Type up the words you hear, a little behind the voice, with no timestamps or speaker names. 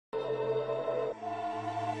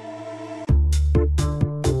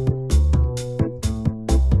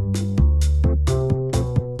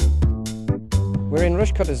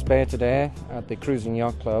Rushcutter's Bay today at the Cruising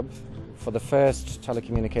Yacht Club for the first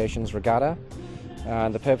telecommunications regatta.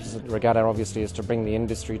 And the purpose of the regatta obviously is to bring the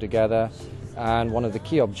industry together, and one of the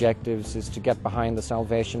key objectives is to get behind the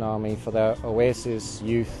Salvation Army for their Oasis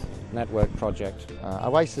Youth Network project.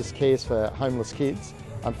 Oasis cares for homeless kids.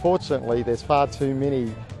 Unfortunately, there's far too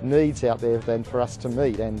many needs out there than for us to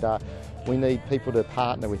meet, and we need people to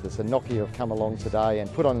partner with us. And Nokia have come along today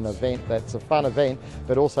and put on an event that's a fun event,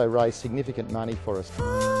 but also raise significant money for us.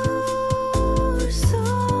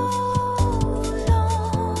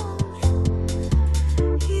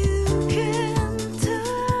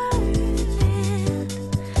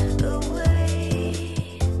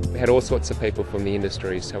 We had all sorts of people from the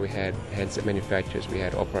industry, so we had handset manufacturers, we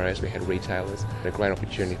had operators, we had retailers. A great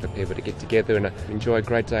opportunity for people to get together and enjoy a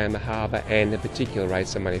great day on the harbour, and in particular raise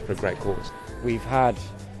some money for a great cause. We've had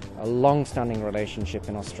a long-standing relationship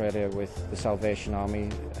in Australia with the Salvation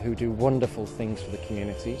Army, who do wonderful things for the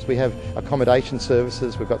community. We have accommodation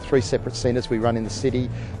services. We've got 3 separate centres we run in the city.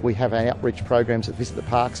 We have our outreach programs that visit the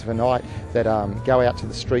parks of a night, that go out to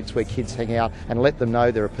the streets where kids hang out and let them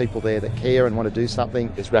know there are people there that care and want to do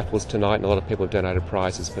something. There's raffles tonight, and a lot of people have donated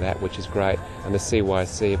prizes for that, which is great. And the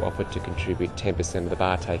CYC have offered to contribute 10% of the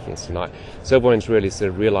bar takings tonight. So everyone's really sort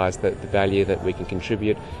of realised that the value that we can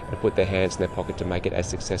contribute and put their hands in their pocket to make it as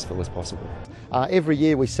successful as possible. Every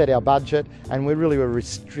year we set our budget, and we really were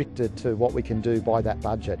restricted to what we can do by that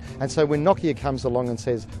budget. And so when Nokia comes along and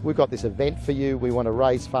says, we've got this event for you, we want to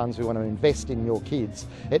raise funds, we want to invest in your kids,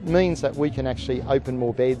 it means that we can actually open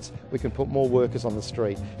more beds, we can put more workers on the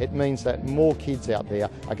street. It means that more kids out there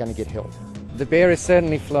are going to get help. The beer is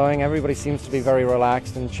certainly flowing, everybody seems to be very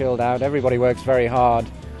relaxed and chilled out, everybody works very hard,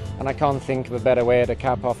 and I can't think of a better way to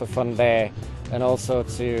cap off a fun day, and also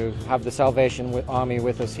to have the Salvation Army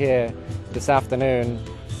with us here this afternoon,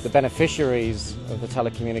 the beneficiaries of the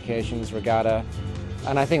telecommunications regatta,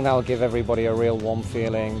 and I think that'll give everybody a real warm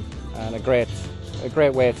feeling and a great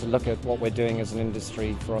way to look at what we're doing as an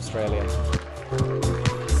industry for Australia.